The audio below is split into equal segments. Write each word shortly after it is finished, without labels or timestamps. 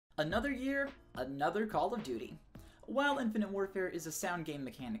Another year, another Call of Duty. While Infinite Warfare is a sound game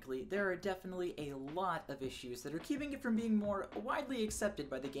mechanically, there are definitely a lot of issues that are keeping it from being more widely accepted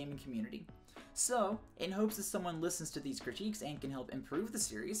by the gaming community. So, in hopes that someone listens to these critiques and can help improve the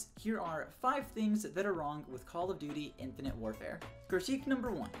series, here are 5 things that are wrong with Call of Duty Infinite Warfare. Critique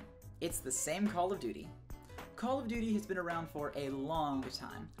number 1. It's the same Call of Duty. Call of Duty has been around for a long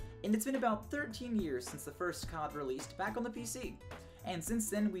time, and it's been about 13 years since the first COD released back on the PC. And since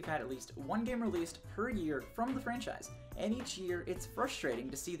then, we've had at least one game released per year from the franchise, and each year it's frustrating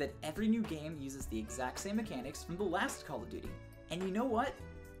to see that every new game uses the exact same mechanics from the last Call of Duty. And you know what?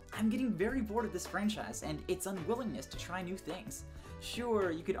 I'm getting very bored of this franchise and its unwillingness to try new things.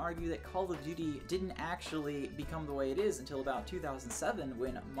 Sure, you could argue that Call of Duty didn't actually become the way it is until about 2007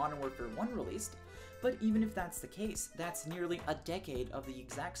 when Modern Warfare 1 released, but even if that's the case, that's nearly a decade of the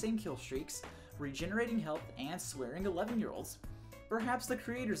exact same kill streaks, regenerating health, and swearing 11-year-olds. Perhaps the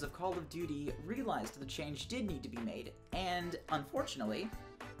creators of Call of Duty realized the change did need to be made, and unfortunately,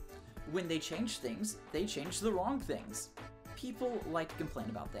 when they change things, they change the wrong things. People like to complain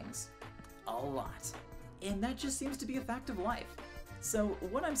about things. A lot. And that just seems to be a fact of life. So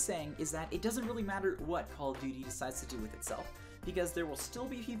what I'm saying is that it doesn't really matter what Call of Duty decides to do with itself, because there will still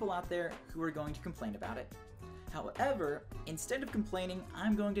be people out there who are going to complain about it. However, instead of complaining,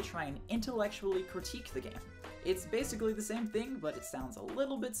 I'm going to try and intellectually critique the game. It's basically the same thing, but it sounds a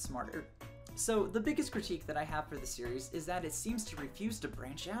little bit smarter. So the biggest critique that I have for the series is that it seems to refuse to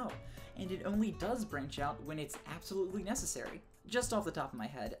branch out, and it only does branch out when it's absolutely necessary. Just off the top of my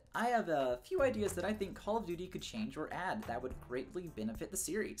head, I have a few ideas that I think Call of Duty could change or add that would greatly benefit the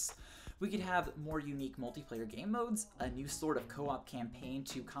series. We could have more unique multiplayer game modes, a new sort of co-op campaign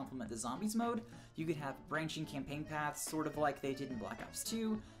to complement the zombies mode, you could have branching campaign paths sort of like they did in Black Ops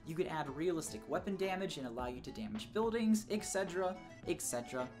 2, you could add realistic weapon damage and allow you to damage buildings, etc.,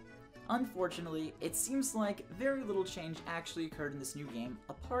 etc. Unfortunately, it seems like very little change actually occurred in this new game,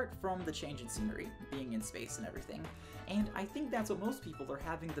 apart from the change in scenery, being in space and everything, and I think that's what most people are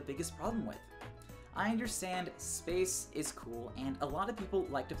having the biggest problem with. I understand space is cool, and a lot of people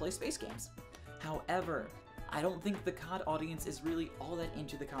like to play space games. However, I don't think the COD audience is really all that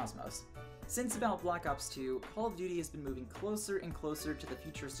into the cosmos. Since about Black Ops 2, Call of Duty has been moving closer and closer to the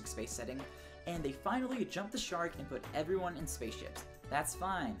futuristic space setting, and they finally jumped the shark and put everyone in spaceships. That's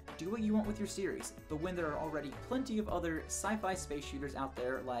fine, do what you want with your series, but when there are already plenty of other sci-fi space shooters out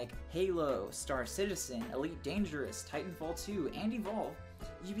there like Halo, Star Citizen, Elite Dangerous, Titanfall 2, and Evolve,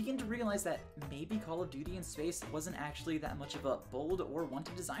 you begin to realize that maybe Call of Duty in space wasn't actually that much of a bold or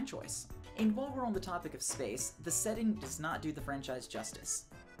wanted design choice. And while we're on the topic of space, the setting does not do the franchise justice.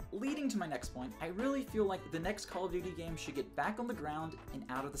 Leading to my next point, I really feel like the next Call of Duty game should get back on the ground and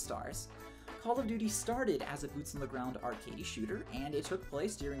out of the stars. Call of Duty started as a boots-on-the-ground arcade shooter, and it took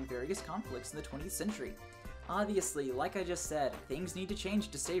place during various conflicts in the 20th century. Obviously, like I just said, things need to change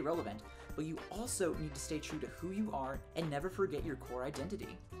to stay relevant, but you also need to stay true to who you are and never forget your core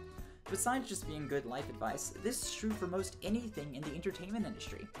identity. Besides just being good life advice, this is true for most anything in the entertainment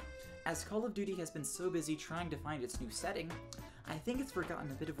industry. As Call of Duty has been so busy trying to find its new setting, I think it's forgotten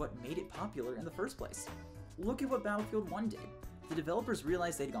a bit of what made it popular in the first place. Look at what Battlefield 1 did. The developers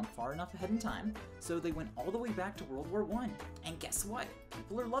realized they'd gone far enough ahead in time, so they went all the way back to World War I, and guess what?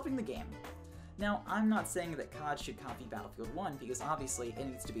 People are loving the game. Now, I'm not saying that COD should copy Battlefield 1, because obviously it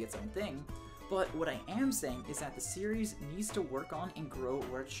needs to be its own thing, but what I am saying is that the series needs to work on and grow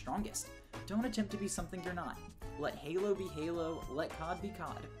where it's strongest. Don't attempt to be something you're not. Let Halo be Halo, let COD be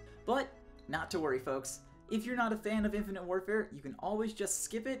COD. But, not to worry folks, if you're not a fan of Infinite Warfare, you can always just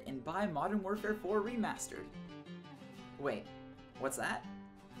skip it and buy Modern Warfare 4 Remastered. Wait, what's that?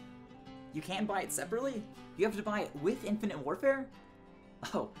 You can't buy it separately? You have to buy it with Infinite Warfare?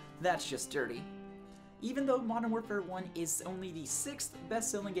 Oh, that's just dirty. Even though Modern Warfare 1 is only the 6th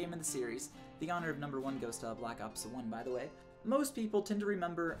best-selling game in the series, the honor of number 1 goes to Black Ops 1 by the way, most people tend to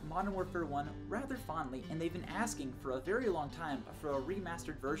remember Modern Warfare 1 rather fondly, and they've been asking for a very long time for a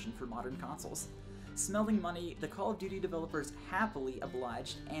remastered version for modern consoles. Smelling money, the Call of Duty developers happily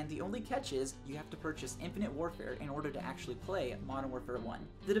obliged, and the only catch is you have to purchase Infinite Warfare in order to actually play Modern Warfare 1.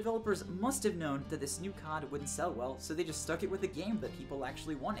 The developers must have known that this new COD wouldn't sell well, so they just stuck it with a game that people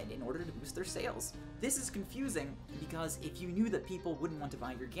actually wanted in order to boost their sales. This is confusing, because if you knew that people wouldn't want to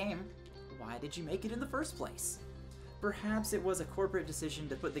buy your game, why did you make it in the first place? Perhaps it was a corporate decision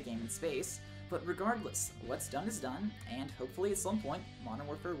to put the game in space, but regardless, what's done is done, and hopefully at some point, Modern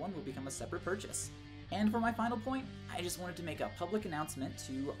Warfare 1 will become a separate purchase. And for my final point, I just wanted to make a public announcement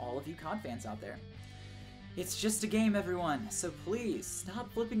to all of you COD fans out there. It's just a game, everyone, so please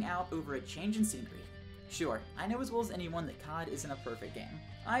stop flipping out over a change in scenery. Sure, I know as well as anyone that COD isn't a perfect game,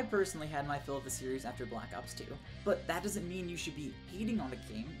 I personally had my fill of the series after Black Ops 2, but that doesn't mean you should be hating on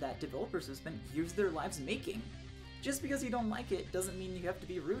a game that developers have spent years of their lives making. Just because you don't like it doesn't mean you have to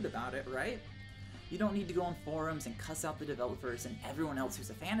be rude about it, right? You don't need to go on forums and cuss out the developers and everyone else who's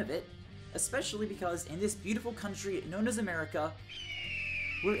a fan of it, especially because in this beautiful country known as America,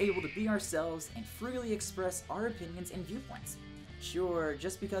 we're able to be ourselves and freely express our opinions and viewpoints. Sure,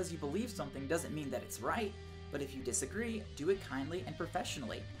 just because you believe something doesn't mean that it's right, but if you disagree, do it kindly and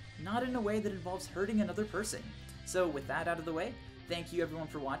professionally, not in a way that involves hurting another person. So with that out of the way, thank you everyone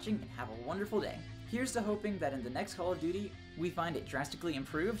for watching and have a wonderful day. Here's to hoping that in the next Call of Duty, we find it drastically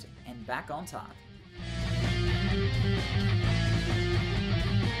improved and back on top.